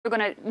We're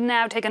going to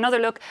now take another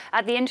look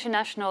at the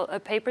international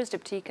papers.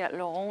 Diptyque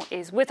Laurent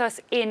is with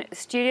us in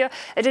studio.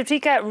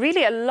 Diptyque,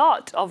 really a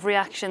lot of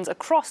reactions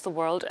across the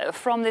world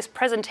from this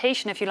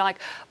presentation, if you like,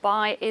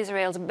 by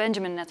Israel's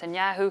Benjamin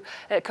Netanyahu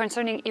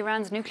concerning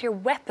Iran's nuclear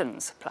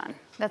weapons plan.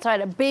 That's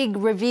right, a big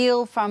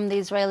reveal from the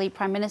Israeli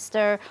Prime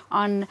Minister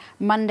on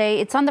Monday.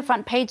 It's on the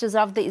front pages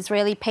of the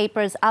Israeli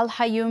papers. Al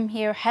Hayom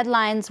here,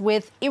 headlines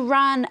with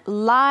Iran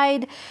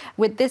lied,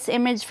 with this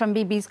image from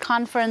BB's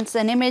conference,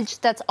 an image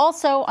that's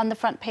also on the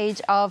front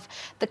page of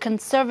the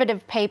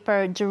conservative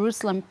paper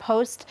Jerusalem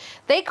Post.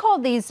 They call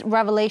these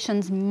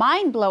revelations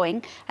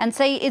mind-blowing and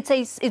say it's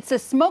a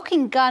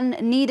smoking gun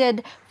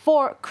needed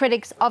for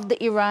critics of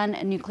the Iran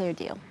nuclear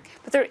deal.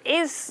 But there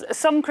is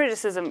some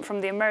criticism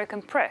from the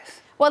American press.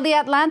 Well, The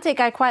Atlantic,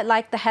 I quite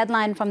like the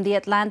headline from The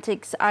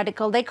Atlantic's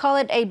article. They call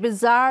it a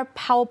bizarre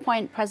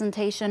PowerPoint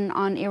presentation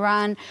on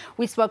Iran.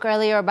 We spoke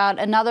earlier about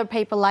another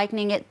paper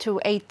likening it to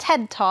a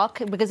TED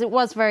Talk because it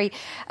was very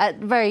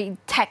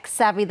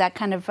tech-savvy, that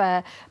kind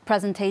of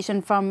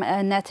presentation from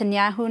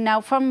Netanyahu.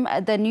 Now, from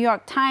the New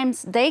York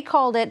Times, they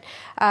called it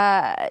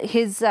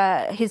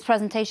his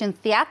presentation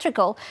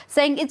theatrical,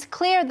 saying it's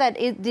clear that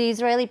the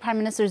Israeli Prime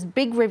Minister's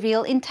big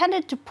reveal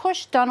intended to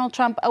push Donald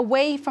Trump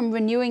away from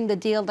renewing the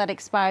deal that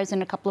expires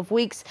in a couple of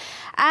weeks.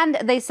 And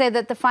they say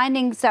that the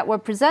findings were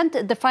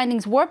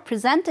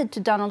presented to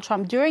Donald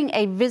Trump during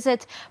a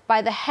visit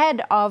by the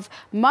head of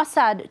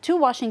Mossad to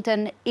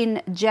Washington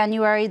in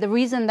January. The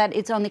reason that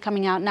it's only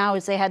coming out now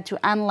is they had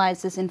to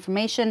analyze this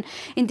information.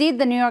 Indeed,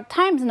 the New York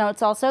Times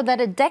notes also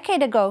that a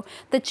decade ago,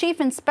 the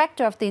chief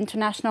inspector of the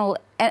International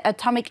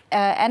Atomic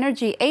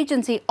Energy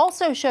Agency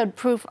also showed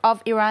proof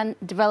of Iran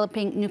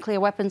developing nuclear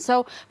weapons.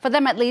 So for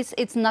them, at least,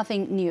 it's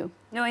nothing new.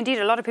 No, indeed,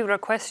 a lot of people are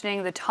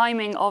questioning the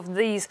timing of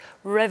these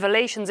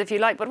revelations, if you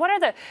like. But what are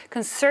the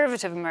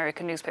conservative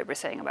American newspapers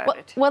saying about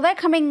it? Well, they're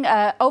coming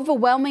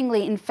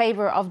overwhelmingly in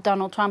favor of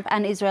Donald Trump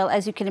and Israel,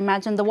 as you can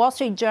imagine. The Wall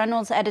Street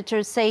Journal's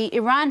editors say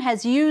Iran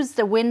has used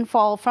the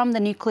windfall from the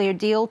nuclear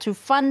deal to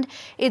fund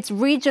its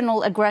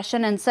regional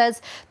aggression, and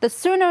says the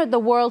sooner the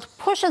world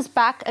pushes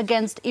back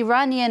against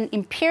Iranian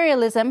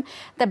imperialism,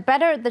 the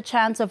better the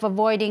chance of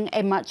avoiding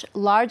a much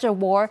larger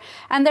war.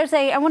 And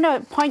I want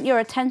to point your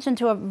attention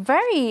to a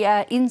very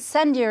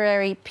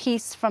incendiary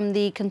piece from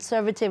the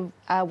conservative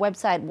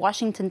website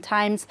Washington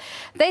Times.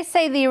 They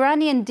say the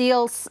Iranian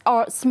deals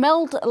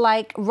smelled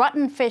like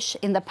rotten fish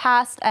in the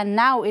past, and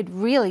now it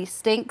really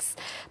stinks.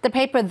 The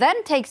paper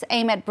then takes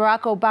aim at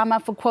Barack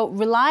Obama for, quote,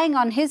 relying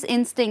on his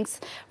instincts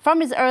from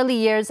his early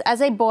years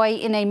as a boy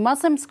in a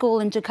Muslim school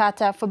in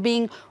Jakarta, for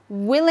being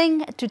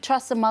willing to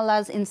trust the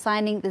mullahs in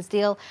signing this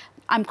deal.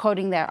 I'm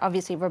quoting there,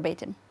 obviously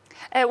verbatim.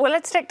 Well,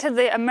 let's stick to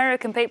the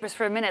American papers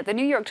for a minute. The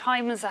New York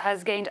Times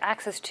has gained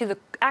access to the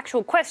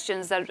actual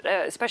questions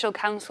that Special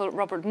Counsel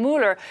Robert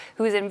Muller,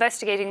 who is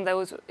investigating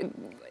those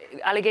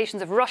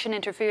allegations of Russian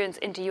interference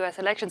into U.S.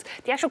 elections,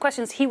 the actual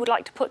questions he would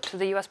like to put to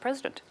the U.S.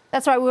 president.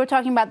 That's right. We were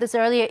talking about this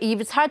earlier, Eve.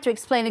 It's hard to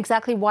explain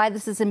exactly why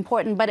this is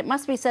important, but it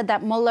must be said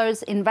that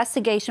Muller's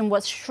investigation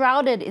was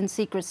shrouded in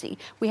secrecy.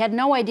 We had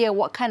no idea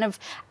what kind of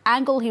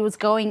angle he was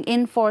going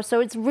in for. So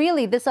it's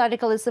really, this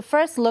article is the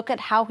first look at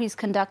how he's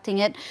conducting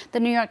it. The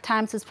New York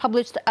Times has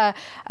published an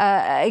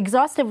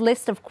exhaustive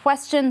list of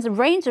questions, a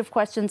range of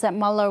questions that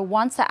Mueller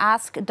wants to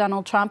ask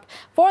Donald Trump.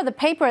 For the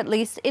paper, at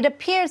least, it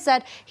appears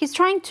that he's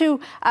trying to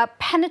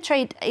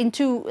penetrate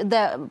into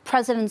the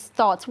president's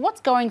thoughts.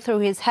 What's going through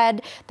his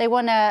head? They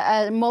want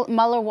to,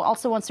 Mueller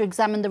also wants to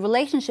examine the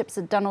relationships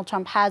that Donald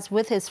Trump has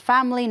with his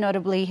family,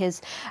 notably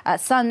his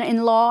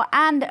son-in-law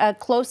and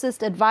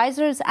closest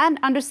advisors, and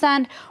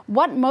understand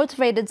what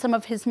motivated some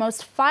of his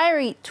most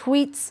fiery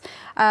tweets,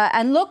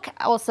 and look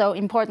also,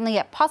 importantly,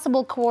 at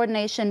possible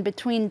coordination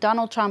between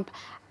Donald Trump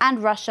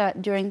and Russia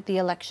during the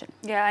election.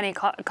 Yeah, any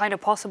kind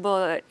of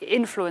possible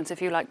influence,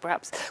 if you like,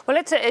 perhaps. Well,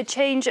 let's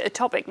change a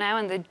topic now.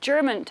 And the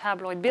German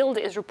tabloid Bild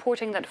is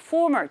reporting that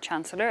former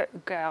Chancellor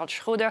Gerhard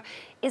Schröder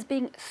is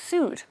being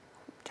sued.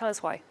 Tell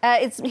us why.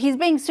 He's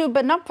being sued,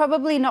 but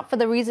probably not for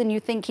the reason you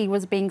think he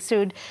was being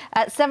sued.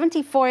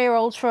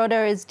 74-year-old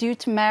Schröder is due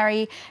to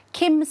marry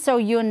Kim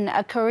So-yoon,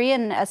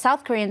 a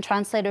South Korean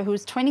translator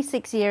who's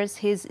 26 years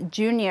his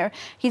junior.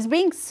 He's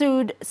being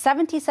sued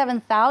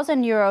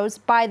 77,000 euros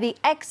by the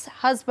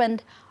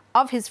ex-husband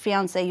of his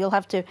fiancee. You'll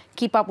have to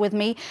keep up with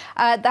me.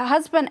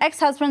 The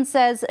ex-husband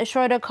says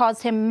Schröder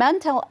caused him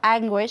mental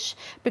anguish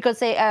because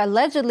they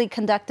allegedly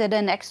conducted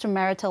an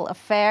extramarital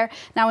affair.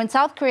 Now, in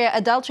South Korea,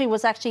 adultery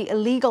was actually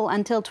illegal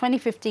until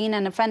 2015,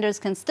 and offenders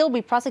can still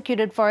be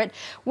prosecuted for it.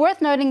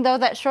 Worth noting, though,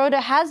 that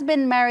Schröder has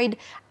been married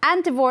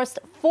and divorced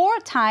 4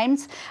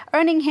 times,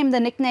 earning him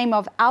the nickname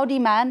of Audi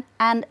Man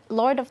and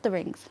Lord of the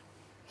Rings.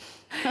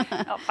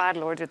 Not bad,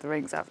 Lord of the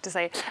Rings, I have to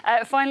say.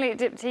 Finally,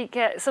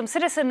 Diptyque, some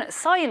citizen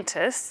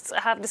scientists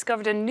have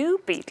discovered a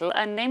new beetle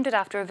and named it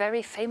after a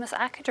very famous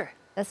actor.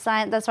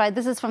 That's right.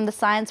 This is from the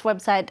science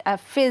website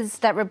Fizz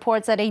that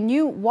reports that a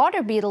new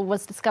water beetle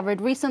was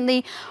discovered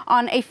recently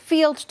on a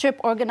field trip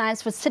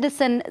organized for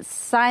citizen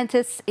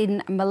scientists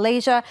in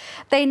Malaysia.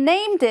 They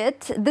named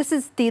it, this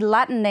is the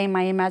Latin name,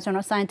 I imagine,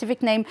 or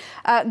scientific name,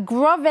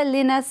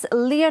 Grovelinus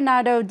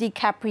Leonardo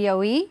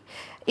Dicaprio,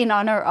 in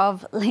honor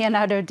of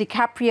Leonardo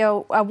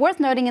Dicaprio. Worth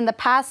noting, in the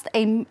past,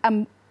 a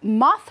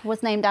moth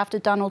was named after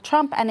Donald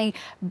Trump and a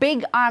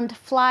big armed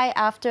fly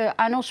after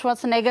Arnold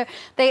Schwarzenegger.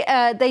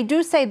 They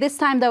do say this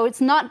time, though,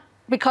 it's not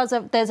because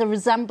there's a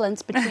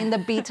resemblance between the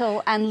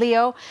beetle and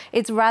Leo.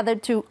 It's rather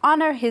to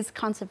honor his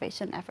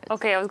conservation efforts.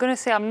 Okay, I was going to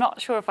say, I'm not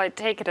sure if I'd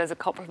take it as a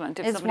compliment.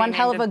 If it's one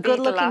hell of a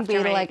good-looking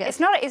beetle, I guess.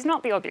 It's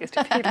not the ugliest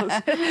of beetles.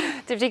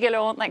 Diptyque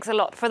Laurent, thanks a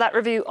lot for that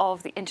review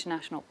of the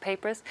international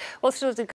papers. We'll still do